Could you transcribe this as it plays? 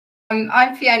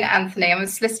I'm Fiona Anthony. I'm a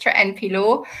solicitor at NP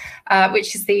Law,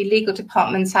 which is the legal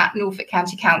department at Norfolk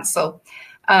County Council.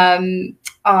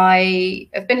 I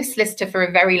have been a solicitor for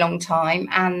a very long time,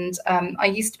 and I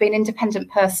used to be an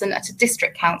independent person at a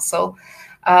district council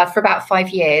for about 5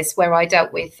 years, where I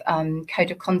dealt with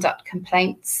code of conduct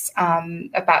complaints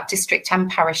about district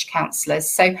and parish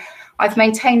councillors. So I've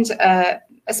maintained a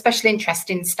special interest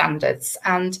in standards,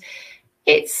 and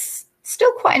it's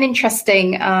still quite an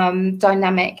interesting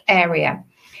dynamic area.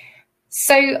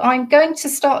 So I'm going to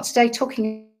start today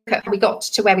talking about how we got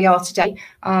to where we are today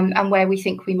and where we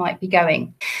think we might be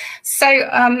going.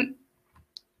 So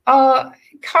our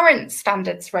current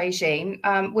standards regime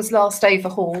was last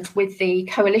overhauled with the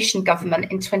coalition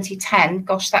government in 2010.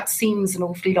 Gosh, that seems an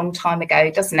awfully long time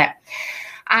ago, doesn't it?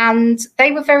 And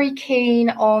they were very keen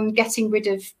on getting rid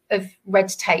of red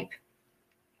tape.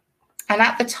 And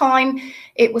at the time,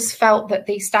 it was felt that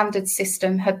the standards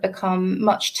system had become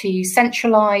much too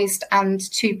centralised and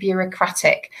too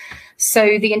bureaucratic.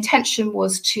 So the intention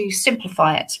was to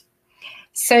simplify it.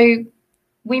 So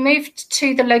we moved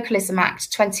to the Localism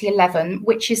Act 2011,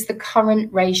 which is the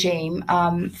current regime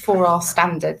for our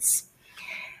standards.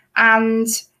 And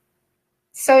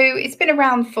so it's been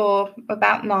around for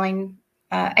about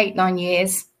 8-9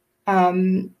 years.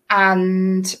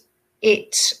 And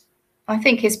it, I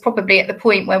think, is probably at the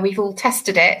point where we've all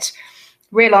tested it,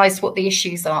 realised what the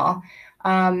issues are,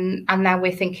 and now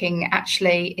we're thinking,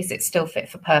 actually, is it still fit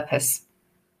for purpose?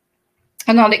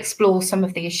 And I'll explore some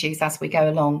of the issues as we go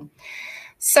along.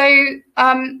 So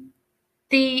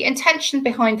the intention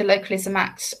behind the Localism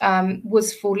Act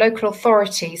was for local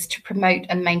authorities to promote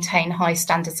and maintain high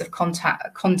standards of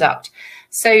conduct.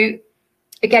 So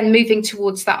again, moving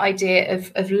towards that idea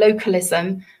of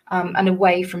localism and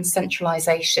away from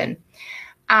centralisation.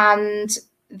 And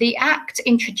the Act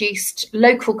introduced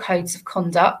local codes of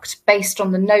conduct based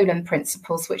on the Nolan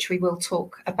principles, which we will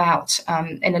talk about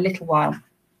in a little while.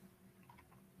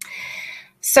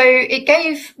 So it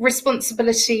gave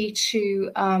responsibility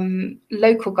to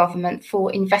local government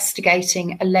for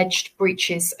investigating alleged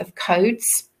breaches of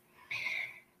codes.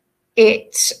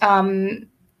 It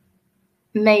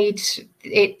made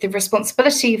it the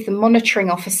responsibility of the monitoring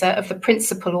officer of the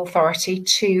principal authority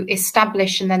to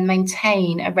establish and then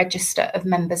maintain a register of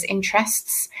members'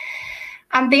 interests.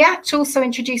 And the Act also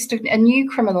introduced a new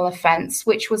criminal offence,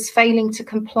 which was failing to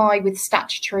comply with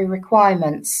statutory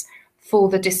requirements for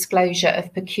the disclosure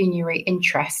of pecuniary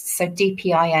interests, so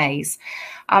DPIAs.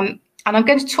 And I'm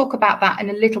going to talk about that in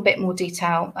a little bit more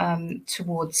detail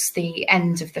towards the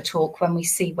end of the talk when we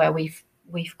see where we've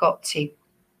got to.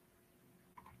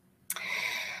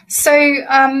 So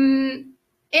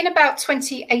in about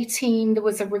 2018, there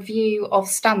was a review of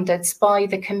standards by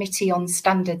the Committee on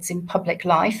Standards in Public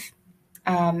Life.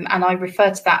 And I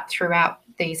refer to that throughout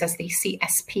these as the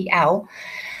CSPL.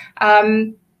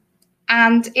 And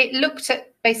it looked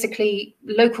at basically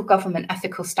local government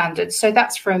ethical standards. So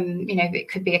that's from, it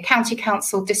could be a county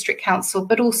council, district council,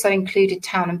 but also included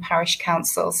town and parish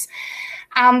councils.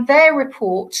 And their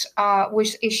report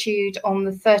was issued on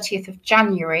the 30th of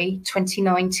January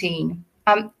 2019.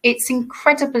 It's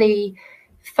incredibly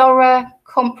thorough,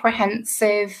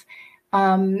 comprehensive.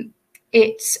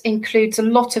 It includes a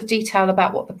lot of detail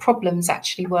about what the problems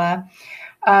actually were.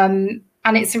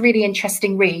 And it's a really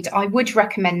interesting read. I would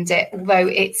recommend it, although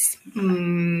it's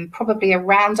probably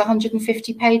around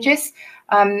 150 pages.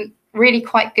 Really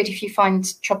quite good if you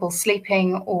find trouble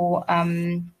sleeping, or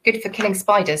good for killing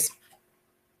spiders.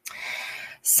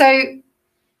 So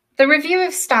the review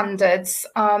of standards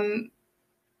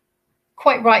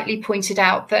quite rightly pointed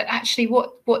out that actually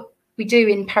what we do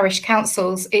in parish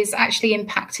councils is actually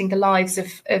impacting the lives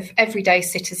of everyday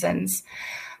citizens.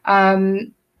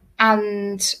 And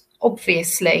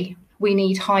obviously, we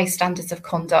need high standards of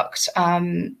conduct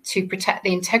to protect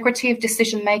the integrity of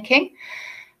decision making,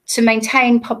 to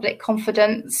maintain public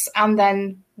confidence, and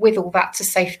then with all that to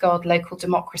safeguard local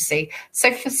democracy.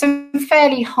 So for some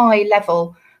fairly high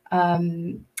level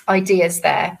ideas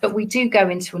there, but we do go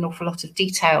into an awful lot of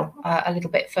detail a little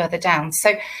bit further down.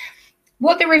 So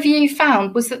what the review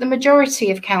found was that the majority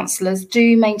of councillors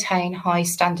do maintain high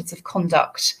standards of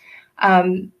conduct.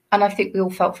 And I think we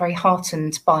all felt very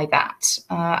heartened by that.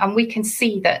 And we can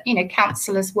see that,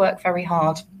 councillors work very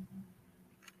hard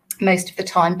most of the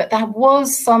time, but there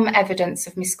was some evidence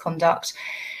of misconduct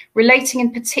relating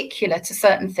in particular to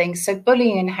certain things. So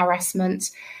bullying and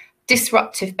harassment,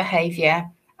 disruptive behaviour,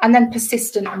 and then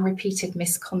persistent and repeated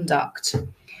misconduct.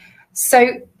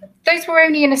 So those were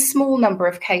only in a small number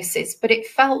of cases, but it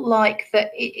felt like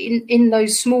that in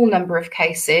those small number of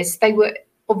cases, they were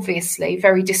obviously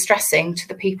very distressing to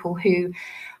the people who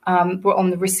were on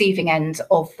the receiving end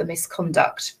of the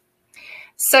misconduct.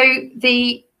 So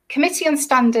the Committee on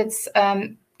Standards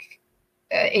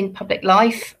in Public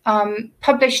Life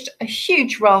published a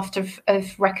huge raft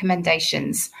of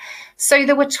recommendations. So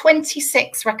there were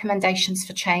 26 recommendations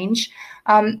for change.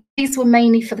 These were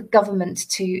mainly for the government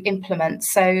to implement.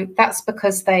 So that's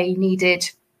because they needed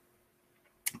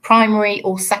primary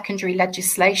or secondary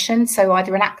legislation. So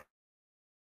either an act.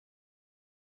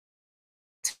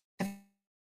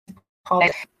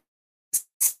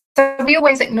 So we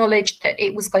always acknowledged that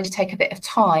it was going to take a bit of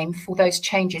time for those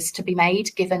changes to be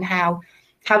made, given how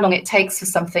long it takes for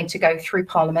something to go through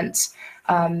Parliament,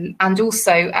 and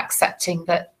also accepting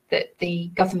that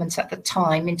the government at the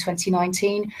time in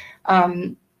 2019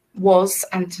 was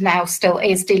and now still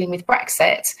is dealing with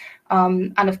Brexit.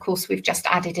 And of course, we've just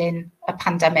added in a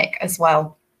pandemic as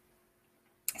well.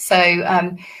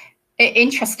 So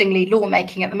interestingly,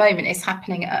 lawmaking at the moment is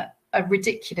happening at a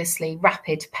ridiculously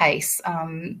rapid pace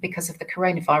because of the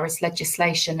coronavirus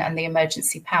legislation and the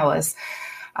emergency powers.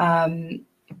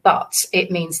 But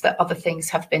it means that other things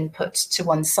have been put to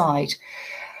one side.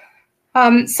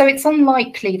 So it's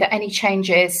unlikely that any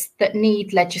changes that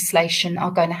need legislation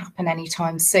are going to happen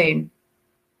anytime soon.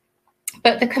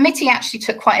 But the committee actually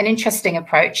took quite an interesting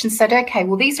approach and said, okay,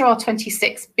 well, these are our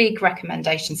 26 big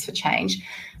recommendations for change,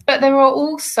 but there are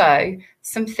also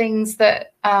some things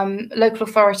that local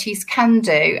authorities can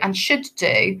do and should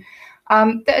do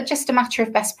that are just a matter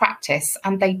of best practice,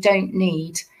 and they don't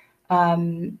need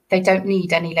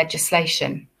any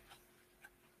legislation.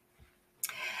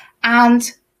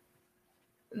 And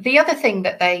the other thing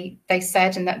that they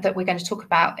said, and that we're going to talk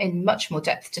about in much more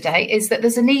depth today, is that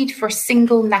there's a need for a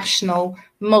single national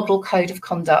model code of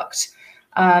conduct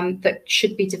that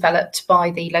should be developed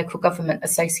by the local government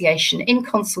association in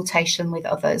consultation with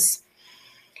others.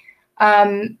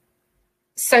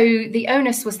 So the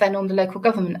onus was then on the local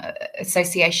government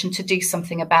association to do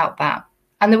something about that.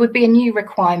 And there would be a new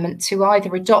requirement to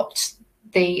either adopt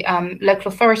the local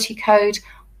authority code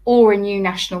or a new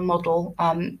national model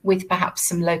with perhaps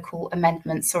some local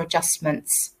amendments or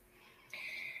adjustments.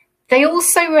 They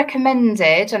also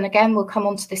recommended, and again, we'll come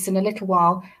on to this in a little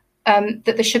while, that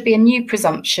there should be a new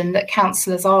presumption that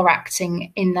councillors are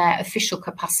acting in their official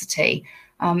capacity,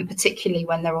 particularly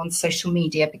when they're on social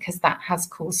media, because that has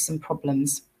caused some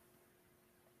problems.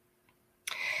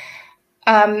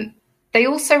 They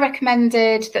also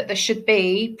recommended that there should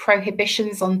be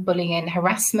prohibitions on bullying and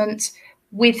harassment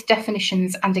with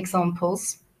definitions and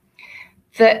examples,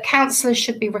 that councillors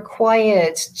should be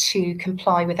required to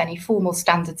comply with any formal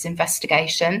standards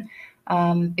investigation,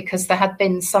 because there had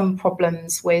been some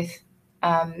problems with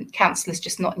councillors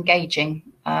just not engaging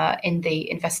in the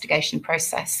investigation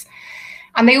process.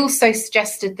 And they also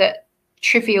suggested that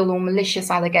trivial or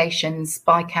malicious allegations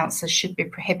by councillors should be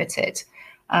prohibited.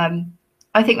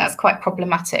 I think that's quite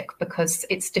problematic because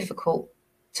it's difficult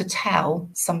to tell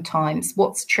sometimes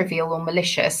what's trivial or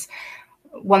malicious.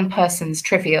 One person's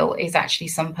trivial is actually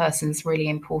some person's really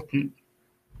important.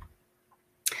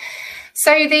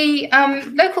 So the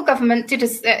local government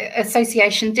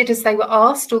association did as they were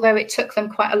asked, although it took them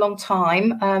quite a long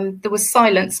time. There was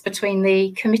silence between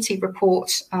the committee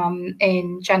report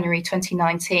in January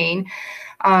 2019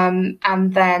 and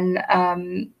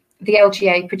then the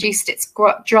LGA produced its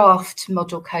draft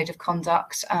model code of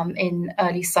conduct in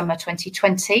early summer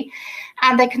 2020,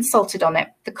 and they consulted on it.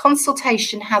 The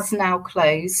consultation has now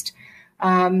closed,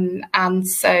 and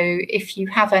so if you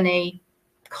have any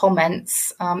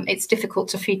comments, it's difficult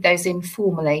to feed those in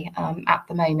formally at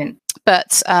the moment.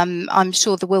 But I'm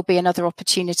sure there will be another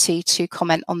opportunity to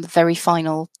comment on the very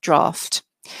final draft.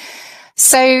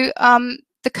 So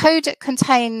the code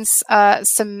contains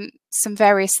some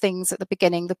various things at the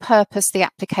beginning: the purpose, the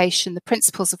application, the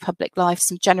principles of public life,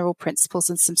 some general principles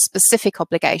and some specific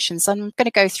obligations. I'm going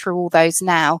to go through all those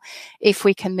now, if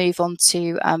we can move on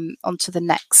to onto the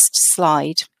next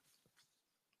slide.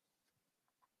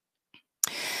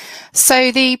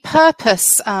 So the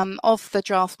purpose of the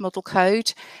draft model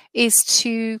code is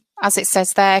to, as it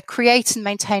says there, create and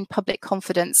maintain public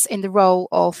confidence in the role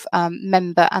of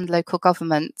member and local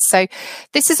government. So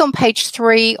this is on page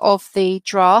 3 of the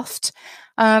draft.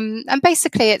 And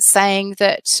basically it's saying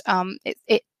that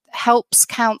it helps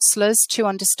councillors to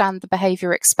understand the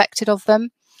behaviour expected of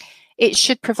them. It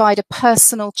should provide a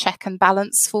personal check and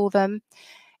balance for them.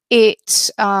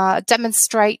 It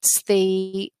demonstrates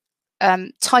the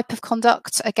type of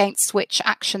conduct against which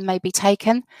action may be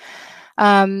taken.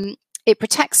 It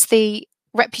protects the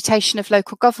reputation of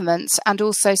local government and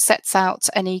also sets out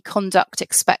any conduct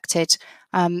expected,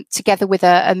 together with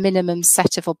a minimum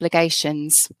set of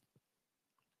obligations.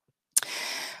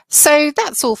 So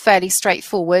that's all fairly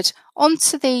straightforward. On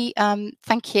to the,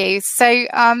 thank you. So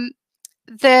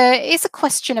there is a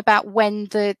question about when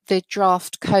the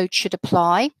draft code should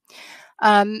apply.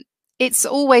 It's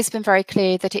always been very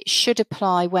clear that it should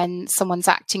apply when someone's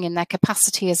acting in their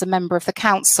capacity as a member of the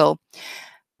council.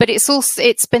 But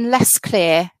it's been less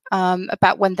clear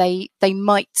about when they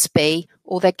might be,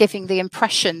 or they're giving the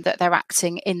impression that they're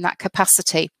acting in that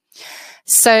capacity.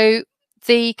 So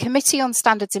the Committee on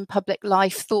Standards in Public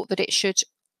Life thought that it should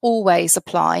always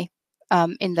apply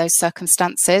in those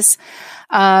circumstances.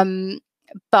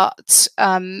 But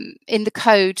in the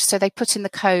code, so they put in the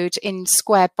code in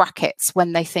square brackets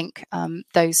when they think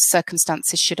those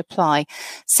circumstances should apply.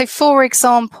 So for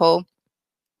example,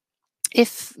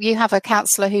 if you have a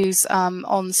councillor who's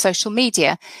on social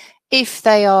media, if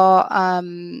they are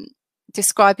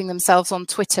describing themselves on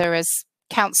Twitter as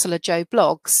Councillor Joe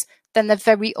Blogs, then they're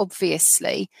very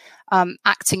obviously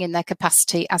acting in their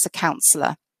capacity as a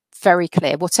councillor. Very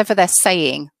clear. Whatever they're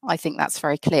saying, I think that's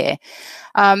very clear.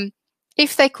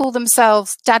 If they call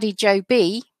themselves Daddy Joe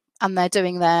B and they're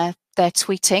doing their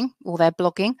tweeting or their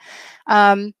blogging,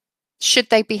 should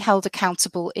they be held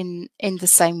accountable in the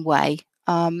same way?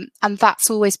 And that's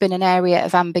always been an area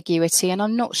of ambiguity, and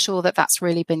I'm not sure that that's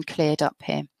really been cleared up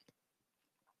here.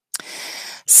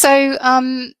 So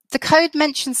the code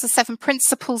mentions the 7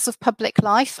 principles of public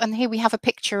life, and here we have a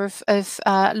picture of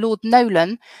Lord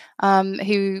Nolan,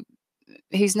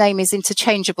 whose name is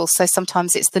interchangeable, so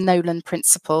sometimes it's the Nolan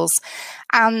Principles,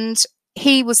 and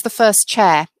he was the first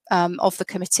chair of the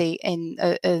committee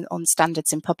on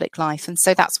standards in public life, and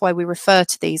so that's why we refer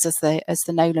to these as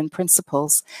the Nolan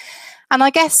Principles. And I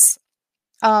guess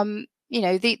you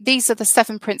know, these are the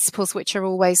 7 principles which are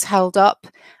always held up.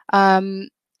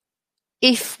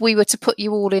 If we were to put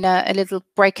you all in a little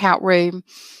breakout room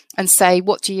and say,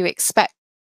 what do you expect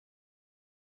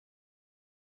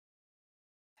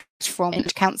from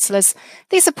councillors,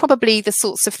 these are probably the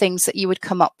sorts of things that you would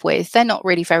come up with. They're not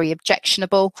really very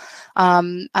objectionable,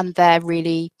 and they're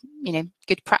really, you know,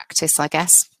 good practice, I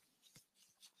guess.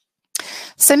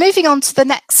 So moving on to the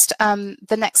next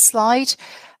slide,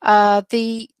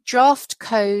 the draft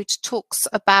code talks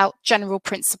about general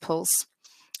principles,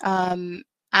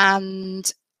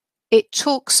 and it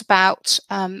talks about,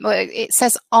 it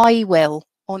says, I will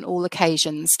on all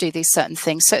occasions do these certain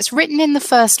things. So it's written in the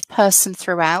first person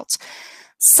throughout.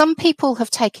 Some people have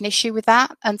taken issue with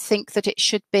that and think that it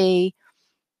should be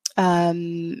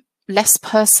less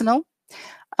personal.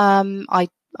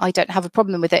 I don't have a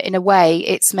problem with it. In a way,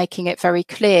 it's making it very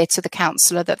clear to the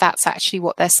councillor that that's actually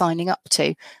what they're signing up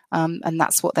to, and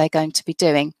that's what they're going to be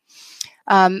doing.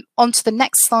 Onto the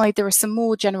next slide, there are some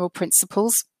more general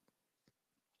principles.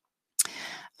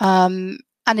 And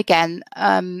again,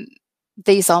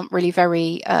 these aren't really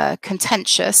very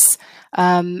contentious,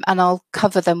 and I'll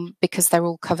cover them because they're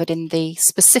all covered in the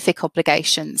specific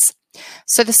obligations.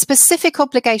 So the specific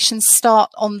obligations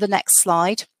start on the next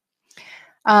slide.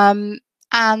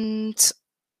 And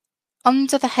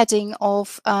under the heading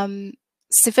of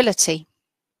civility.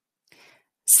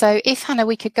 So if, Hannah,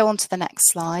 we could go on to the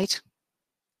next slide.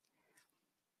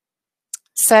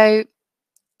 So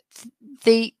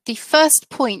the first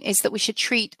point is that we should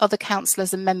treat other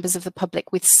councillors and members of the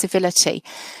public with civility.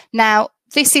 Now,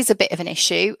 this is a bit of an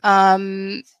issue.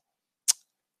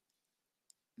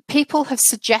 People have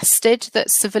suggested that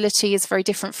civility is very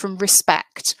different from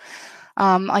respect.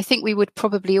 I think we would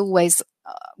probably always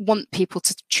want people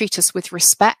to treat us with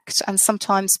respect, and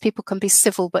sometimes people can be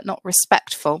civil but not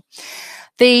respectful.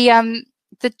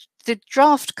 The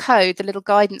draft code, the little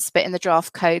guidance bit in the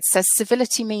draft code, says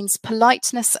civility means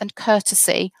politeness and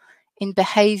courtesy in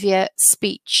behaviour,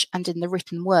 speech, and in the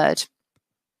written word.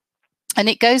 And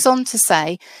it goes on to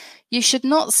say, you should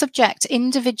not subject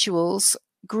individuals,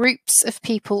 groups of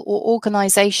people, or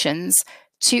organisations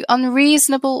to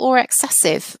unreasonable or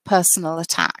excessive personal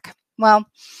attack. Well,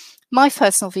 my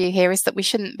personal view here is that we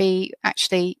shouldn't be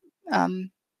actually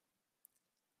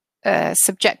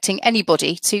subjecting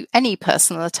anybody to any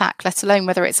personal attack, let alone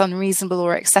whether it's unreasonable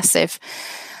or excessive.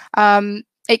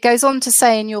 It goes on to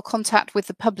say in your contact with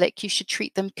the public, you should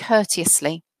treat them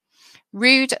courteously.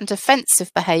 Rude and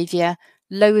offensive behaviour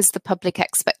lowers the public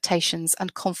expectations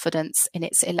and confidence in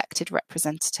its elected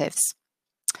representatives.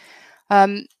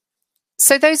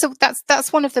 So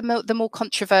that's one of the more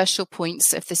controversial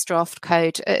points of this draft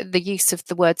code, the use of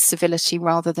the word civility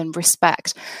rather than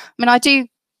respect. I mean, I do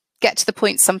get to the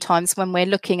point sometimes when we're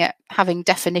looking at having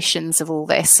definitions of all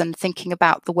this and thinking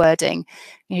about the wording,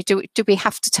 you know, do we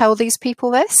have to tell these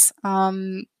people this?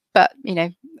 But, you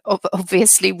know,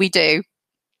 obviously we do.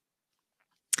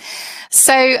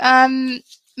 So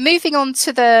moving on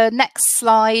to the next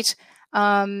slide,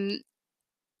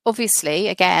 obviously,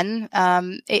 again,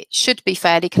 it should be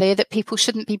fairly clear that people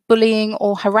shouldn't be bullying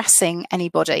or harassing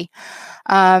anybody.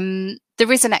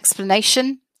 There is an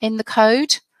explanation in the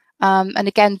code. And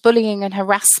again, bullying and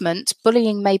harassment.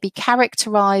 Bullying may be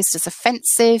characterised as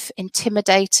offensive,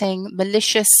 intimidating,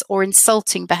 malicious or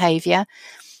insulting behaviour,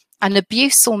 and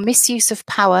abuse or misuse of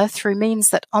power through means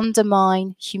that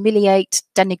undermine, humiliate,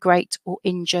 denigrate or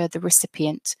injure the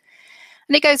recipient.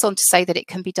 And it goes on to say that it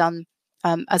can be done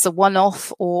as a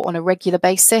one-off or on a regular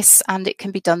basis, and it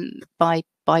can be done by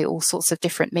all sorts of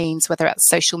different means, whether it's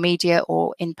social media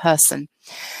or in person.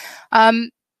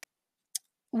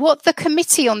 What the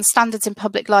Committee on Standards in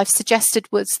Public Life suggested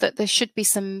was that there should be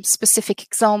some specific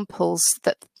examples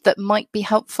that might be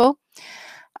helpful.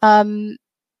 And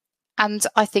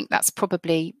I think that's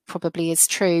probably is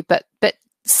true, but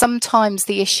sometimes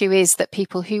the issue is that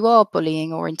people who are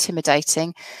bullying or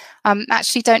intimidating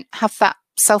actually don't have that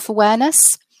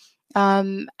self-awareness,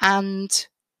 and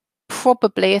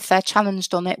probably, if they're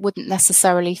challenged on it, wouldn't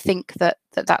necessarily think that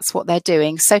that's what they're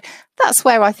doing. So that's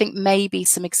where I think maybe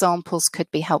some examples could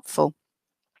be helpful.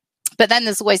 But then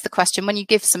there's always the question, when you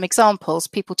give some examples,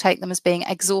 people take them as being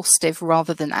exhaustive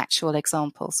rather than actual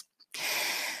examples.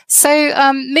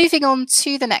 So moving on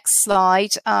to the next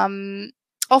slide,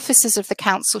 officers of the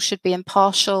council should be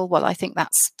impartial. Well, I think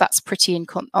that's pretty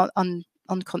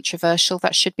uncontroversial.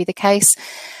 That should be the case.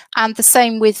 And the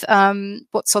same with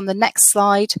what's on the next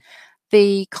slide,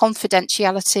 the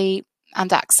confidentiality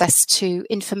and access to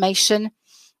information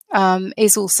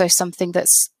is also something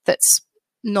that's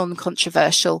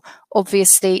non-controversial.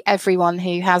 Obviously, everyone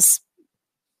who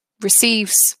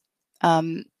receives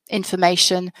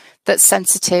information that's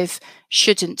sensitive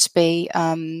shouldn't be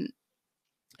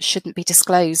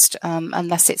disclosed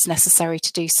unless it's necessary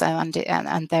to do so, and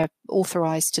they're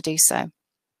authorised to do so.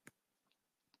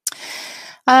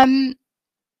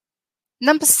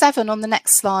 Number 7 on the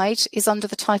next slide is under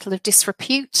the title of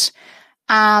disrepute,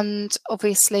 and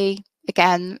obviously,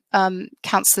 again,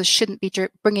 councillors shouldn't be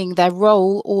bringing their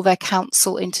role or their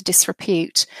council into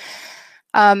disrepute.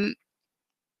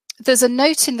 There's a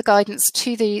note in the guidance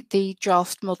to the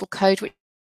draft model code which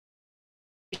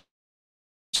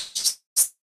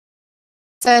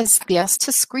says yes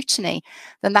to scrutiny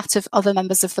than that of other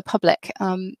members of the public.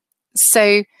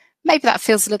 So maybe that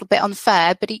feels a little bit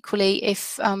unfair, but equally,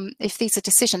 if these are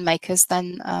decision makers,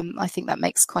 then I think that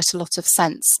makes quite a lot of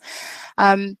sense.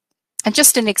 And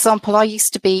just an example, I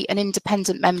used to be an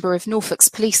independent member of Norfolk's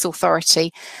Police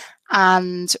Authority,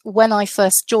 and when I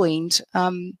first joined,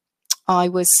 I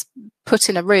was put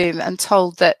in a room and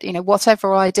told that, you know,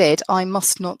 whatever I did, I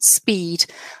must not speed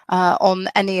on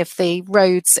any of the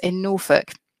roads in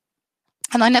Norfolk.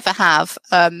 And I never have,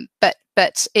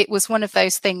 but it was one of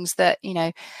those things that, you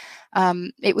know,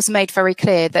 it was made very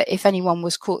clear that if anyone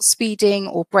was caught speeding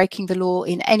or breaking the law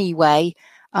in any way,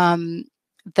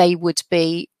 they would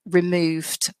be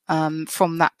removed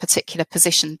from that particular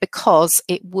position, because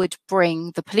it would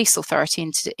bring the police authority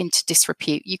into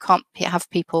disrepute. You can't have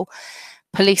people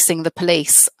policing the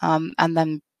police and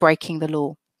then breaking the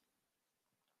law.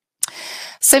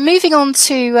 So moving on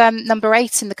to number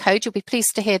 8 in the code, you'll be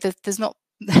pleased to hear that there's not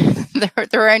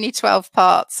there are only 12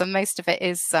 parts, and most of it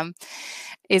isn't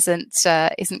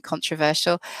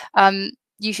controversial.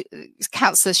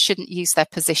 Councillors shouldn't use their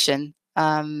position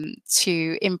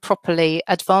to improperly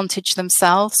advantage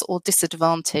themselves or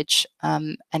disadvantage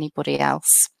anybody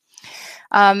else.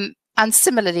 And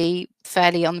similarly,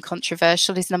 fairly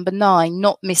uncontroversial is number 9,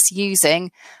 not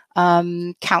misusing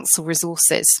council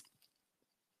resources.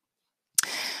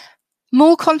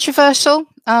 More controversial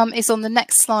is on the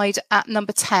next slide at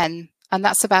number 10, and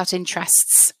that's about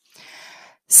interests.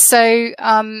 So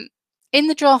in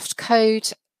the draft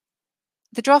code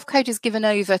is given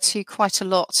over to quite a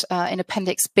lot in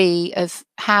Appendix B of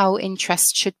how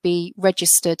interests should be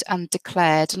registered and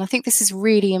declared. And I think this is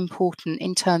really important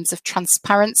in terms of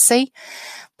transparency,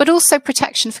 but also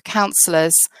protection for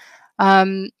councillors.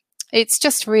 It's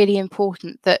just really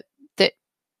important that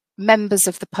members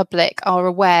of the public are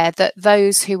aware that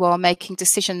those who are making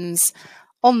decisions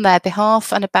on their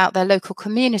behalf and about their local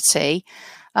community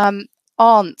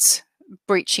aren't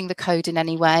breaching the code in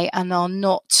any way and are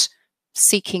not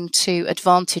seeking to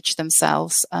advantage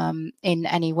themselves in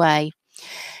any way.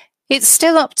 It's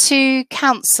still up to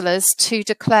councillors to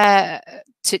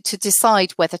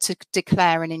decide whether to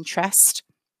declare an interest.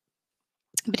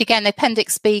 But again,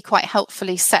 Appendix B quite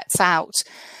helpfully sets out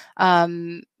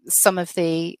some of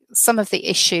the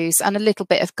issues and a little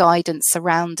bit of guidance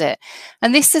around it.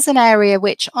 And this is an area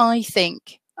which I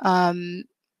think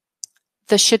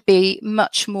there should be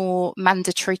much more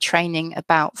mandatory training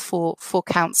about for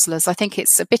counsellors. I think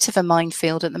it's a bit of a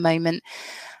minefield at the moment,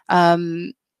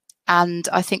 and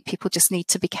I think people just need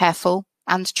to be careful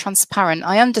and transparent.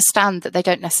 I understand that they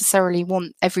don't necessarily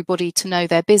want everybody to know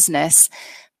their business,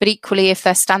 but equally, if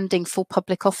they're standing for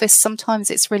public office, sometimes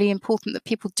it's really important that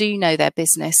people do know their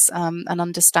business and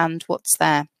understand what's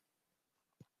there.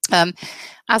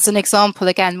 As an example,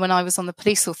 again, when I was on the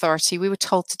police authority, we were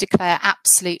told to declare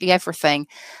absolutely everything.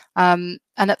 And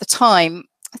at the time,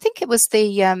 I think it was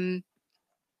the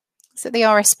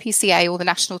RSPCA or the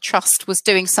National Trust was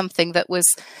doing something that was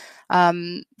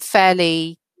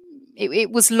fairly,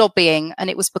 it was lobbying, and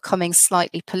it was becoming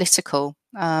slightly political.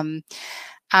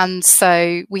 And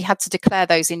so we had to declare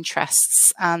those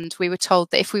interests, and we were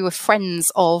told that if we were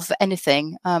friends of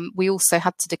anything, we also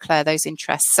had to declare those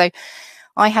interests. So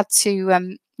I had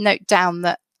to note down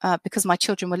that because my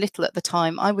children were little at the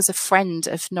time, I was a friend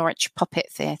of Norwich Puppet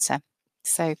Theatre.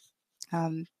 So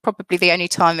probably the only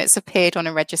time it's appeared on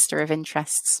a register of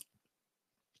interests.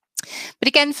 But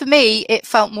again, for me, it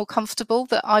felt more comfortable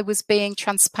that I was being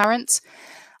transparent.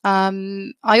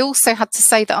 I also had to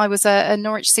say that I was a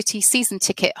Norwich City season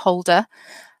ticket holder,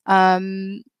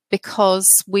 because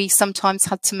we sometimes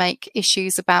had to make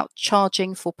issues about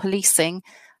charging for policing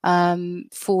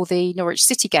for the Norwich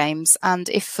City games. And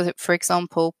if, for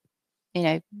example, you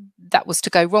know, that was to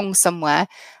go wrong somewhere,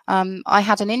 I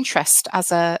had an interest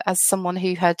as someone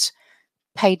who had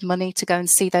paid money to go and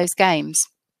see those games.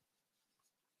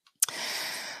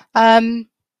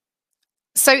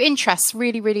 So interest's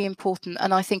really, really important,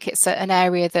 and I think it's an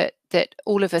area that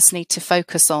all of us need to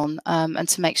focus on, and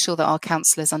to make sure that our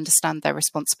counsellors understand their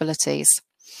responsibilities.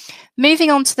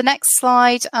 Moving on to the next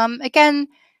slide, again,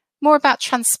 more about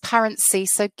transparency,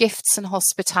 so gifts and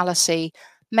hospitality,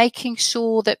 making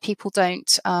sure that people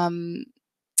don't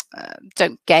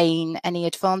gain any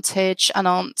advantage and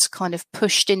aren't kind of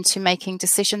pushed into making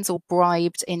decisions or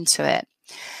bribed into it.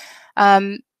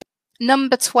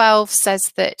 Number 12 says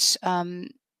that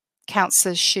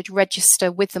counsellors should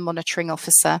register with the monitoring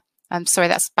officer. Sorry,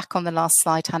 that's back on the last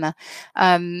slide, Hannah.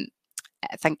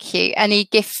 Thank you. Any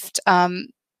gift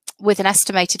with an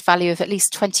estimated value of at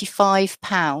least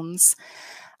 £25.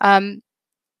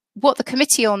 What the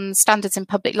Committee on Standards in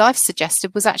Public Life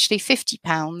suggested was actually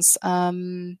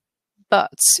 £50.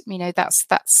 But you know,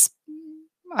 that's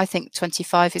I think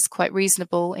 25 is quite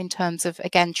reasonable in terms of,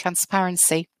 again,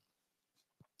 transparency.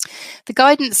 The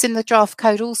guidance in the draft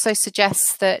code also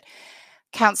suggests that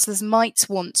counsellors might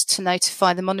want to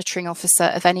notify the monitoring officer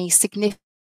of any significant,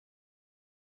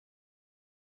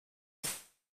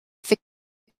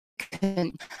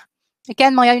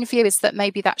 again, my own view is that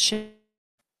maybe that should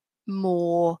be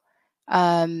more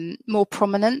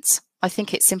prominent. I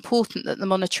think it's important that the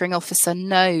monitoring officer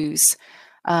knows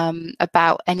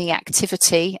about any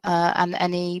activity and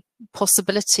any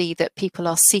possibility that people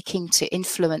are seeking to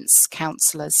influence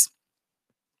counsellors.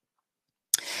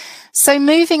 So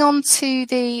moving on to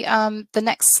the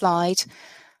next slide,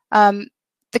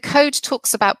 the code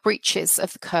talks about breaches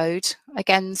of the code,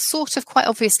 again, sort of quite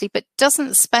obviously, but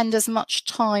doesn't spend as much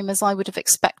time as I would have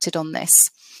expected on this.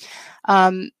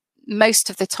 Most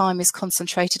of the time is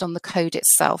concentrated on the code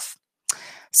itself.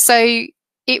 So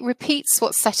it repeats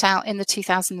what's set out in the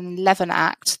 2011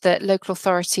 Act, that local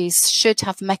authorities should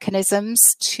have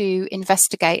mechanisms to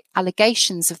investigate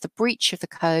allegations of the breach of the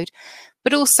code,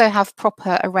 but also have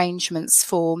proper arrangements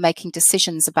for making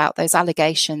decisions about those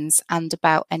allegations and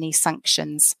about any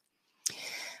sanctions.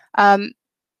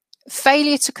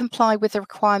 Failure to comply with the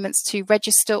requirements to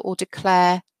register or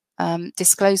declare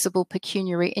disclosable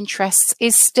pecuniary interests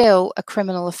is still a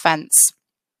criminal offence.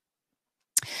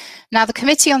 Now, the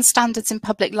Committee on Standards in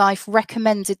Public Life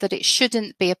recommended that it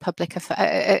shouldn't be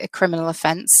a criminal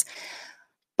offence,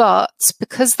 but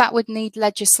because that would need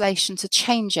legislation to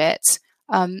change it,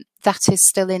 that is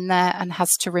still in there and has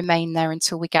to remain there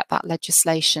until we get that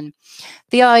legislation.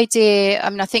 The idea, I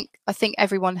mean, I think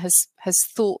everyone has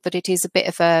thought that it is a bit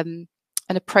of an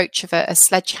approach of a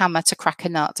sledgehammer to crack a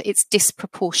nut. It's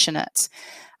disproportionate,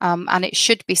 and it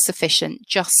should be sufficient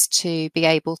just to be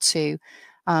able to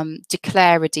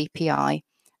declare a DPI,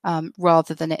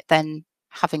 rather than it then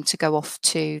having to go off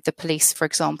to the police, for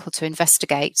example, to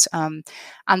investigate. And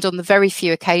on the very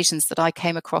few occasions that I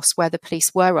came across where the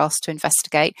police were asked to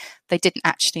investigate, they didn't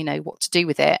actually know what to do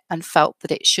with it and felt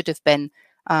that it should have been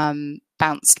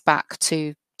bounced back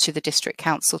to the district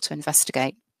council to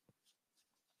investigate.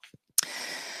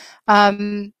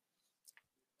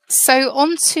 So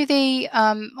onto the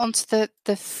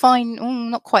final,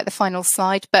 not quite the final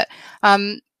slide, but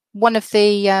one of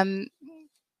the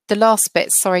last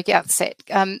bits. Sorry, that's it.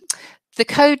 The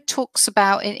code talks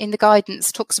about, in the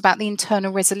guidance, talks about the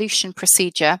internal resolution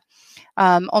procedure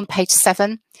on page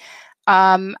 7,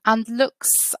 and looks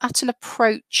at an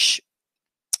approach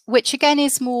which again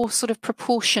is more sort of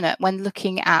proportionate when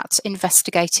looking at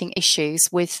investigating issues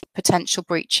with potential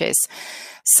breaches.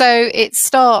 So it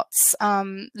starts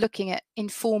looking at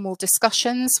informal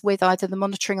discussions with either the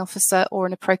monitoring officer or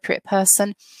an appropriate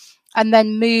person, and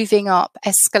then moving up,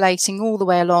 escalating all the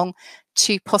way along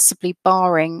to possibly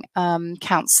barring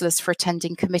councillors for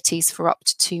attending committees for up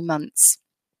to 2 months.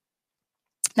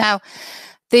 Now,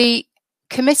 the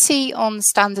Committee on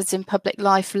Standards in Public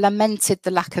Life lamented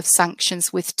the lack of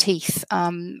sanctions with teeth,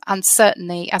 and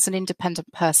certainly as an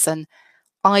independent person,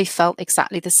 I felt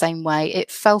exactly the same way.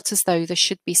 It felt as though there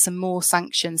should be some more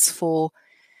sanctions for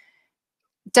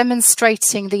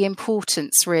demonstrating the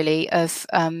importance, really, of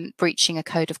breaching a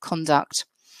code of conduct.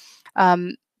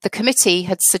 The committee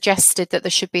had suggested that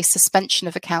there should be a suspension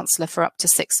of a councillor for up to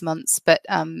 6 months, but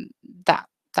that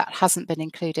hasn't been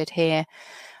included here.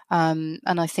 And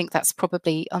I think that's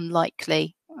probably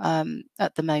unlikely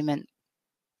at the moment.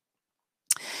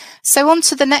 So on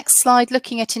to the next slide,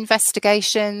 looking at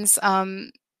investigations.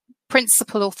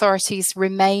 Principal authorities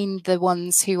remain the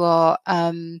ones who are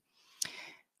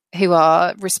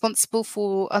responsible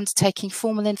for undertaking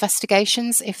formal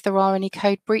investigations if there are any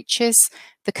code breaches.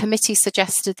 The committee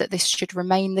suggested that this should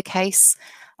remain the case.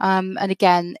 And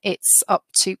again, it's up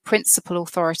to principal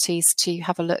authorities to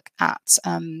have a look at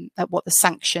what the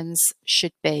sanctions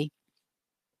should be.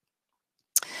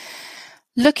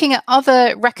 Looking at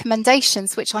other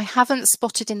recommendations, which I haven't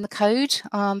spotted in the code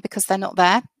because they're not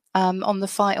there on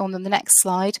the next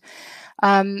slide,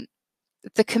 the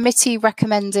committee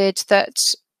recommended that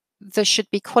there should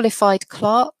be qualified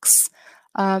clerks,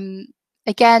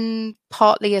 again,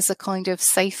 partly as a kind of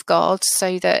safeguard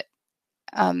so that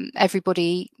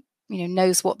everybody,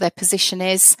 knows what their position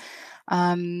is.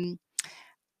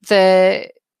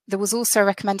 There was also a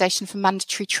recommendation for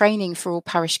mandatory training for all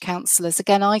parish councillors.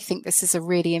 Again, I think this is a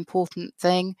really important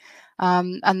thing,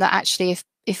 and that actually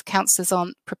if councillors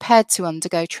aren't prepared to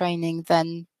undergo training,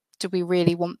 then do we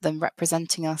really want them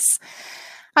representing us?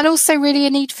 And also really a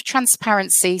need for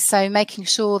transparency, so making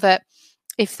sure that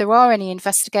if there are any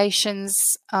investigations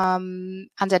and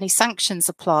any sanctions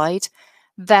applied,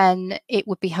 then it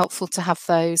would be helpful to have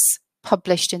those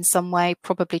published in some way,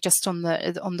 probably just on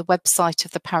the website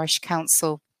of the parish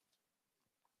council.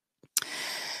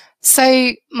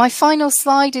 So my final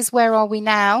slide is where are we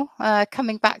now?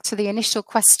 Coming back to the initial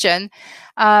question.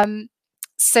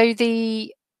 So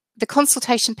the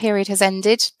consultation period has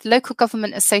ended. The Local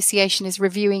Government Association is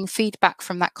reviewing feedback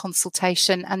from that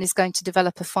consultation and is going to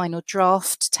develop a final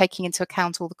draft, taking into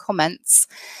account all the comments.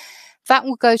 That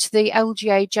will go to the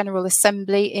LGA General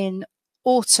Assembly in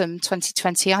autumn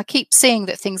 2020. I keep seeing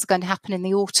that things are going to happen in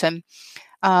the autumn,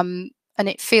 and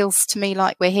it feels to me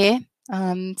like we're here.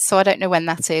 So I don't know when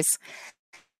that is.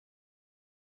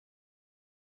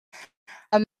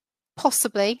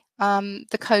 Possibly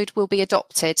the code will be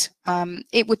adopted.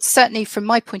 It would certainly, from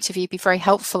my point of view, be very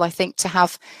helpful, I think, to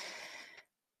have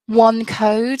one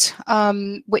code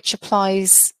which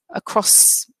applies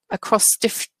across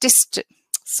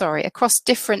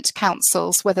different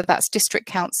councils, whether that's district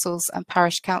councils and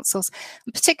parish councils,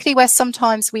 and particularly where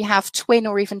sometimes we have twin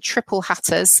or even triple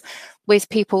hatters with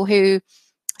people who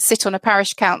sit on a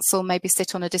parish council, maybe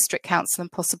sit on a district council,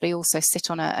 and possibly also sit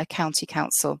on a county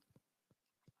council.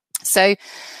 So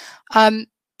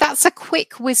that's a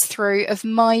quick whiz through of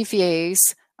my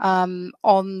views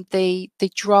on the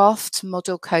draft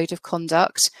model code of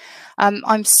conduct.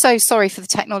 I'm so sorry for the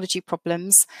technology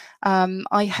problems.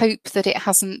 I hope that it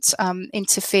hasn't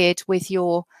interfered with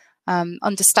your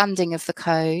understanding of the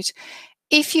code.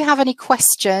 If you have any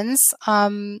questions, I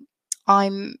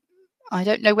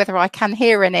don't know whether I can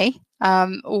hear any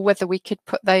or whether we could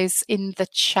put those in the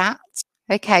chat.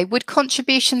 Okay, would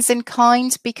contributions in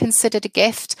kind be considered a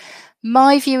gift?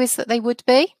 My view is that they would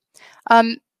be.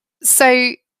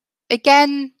 So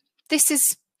again, this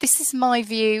is my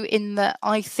view in that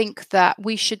I think that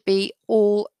we should be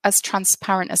all as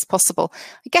transparent as possible.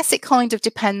 I guess it kind of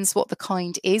depends what the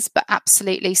kind is, but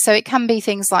absolutely. So it can be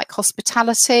things like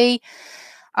hospitality.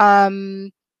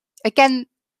 Again,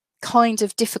 kind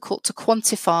of difficult to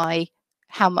quantify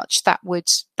how much that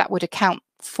would account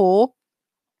for.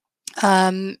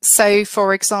 So,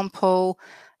 for example,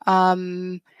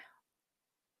 more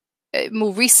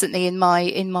recently in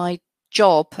my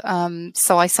job,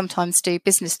 so I sometimes do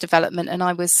business development, and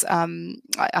I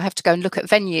have to go and look at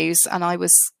venues, and I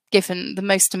was given the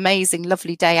most amazing,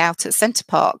 lovely day out at Centre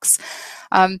Parks.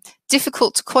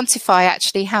 Difficult to quantify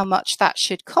actually how much that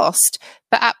should cost,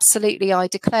 but absolutely I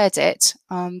declared it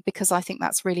because I think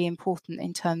that's really important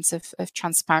in terms of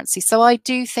transparency. So I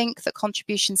do think that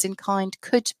contributions in kind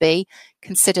could be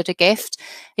considered a gift.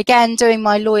 Again, doing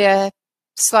my lawyer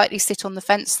slightly sit on the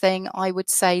fence thing, I would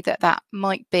say that that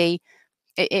might be,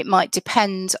 it might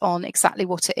depend on exactly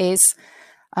what it is.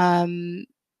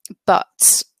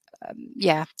 But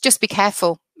yeah, just be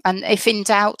careful. And if in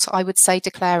doubt, I would say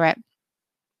declare it.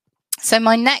 So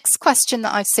my next question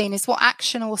that I've seen is, what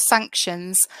action or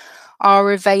sanctions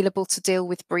are available to deal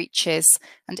with breaches?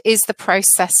 And is the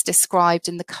process described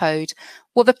in the code?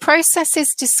 Well, the process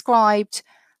is described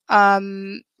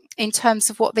in terms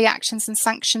of what the actions and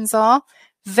sanctions are,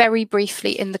 very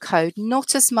briefly in the code,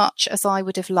 not as much as I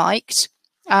would have liked.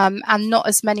 And not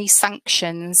as many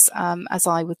sanctions as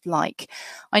I would like.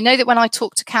 I know that when I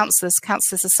talk to counsellors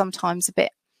are sometimes a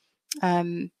bit,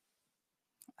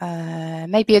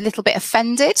 maybe a little bit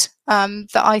offended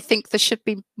that I think there should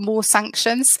be more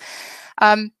sanctions.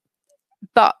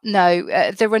 But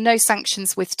no, there are no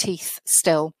sanctions with teeth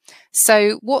still.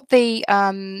 So what the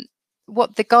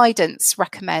guidance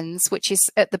recommends, which is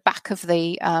at the back of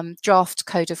the draft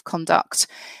code of conduct,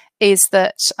 is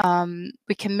that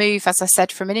we can move, as I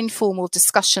said, from an informal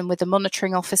discussion with a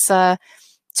monitoring officer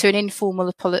to an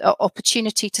informal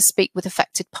opportunity to speak with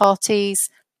affected parties,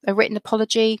 a written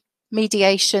apology,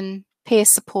 mediation, peer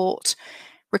support,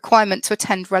 requirement to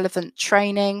attend relevant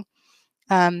training,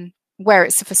 where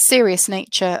it's of a serious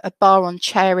nature, a bar on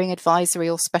chairing advisory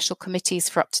or special committees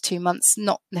for up to 2 months,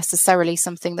 not necessarily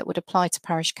something that would apply to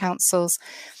parish councils.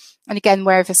 And again,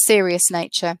 where of a serious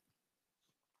nature,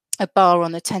 a bar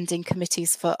on attending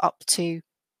committees for up to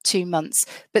 2 months.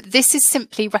 But this is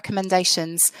simply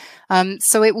recommendations.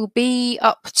 So it will be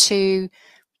up to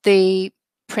the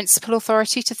principal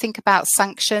authority to think about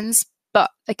sanctions, but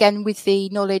again, with the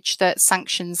knowledge that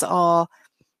sanctions are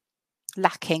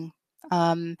lacking.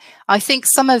 I think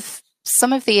some of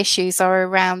the issues are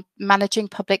around managing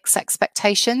public's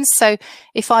expectations. So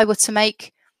if I were to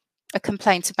make a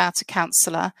complaint about a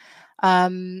councillor,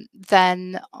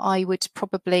 then I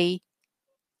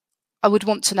would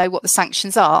want to know what the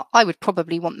sanctions are. I would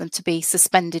probably want them to be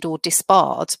suspended or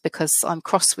disbarred because I'm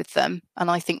cross with them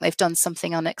and I think they've done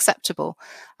something unacceptable.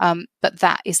 But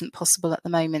that isn't possible at the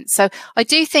moment. So I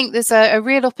do think there's a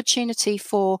real opportunity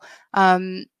for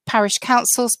parish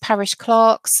councils, parish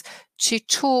clerks to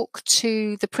talk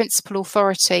to the principal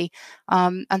authority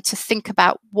and to think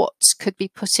about what could be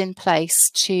put in place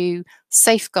to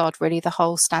safeguard really the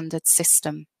whole standard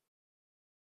system.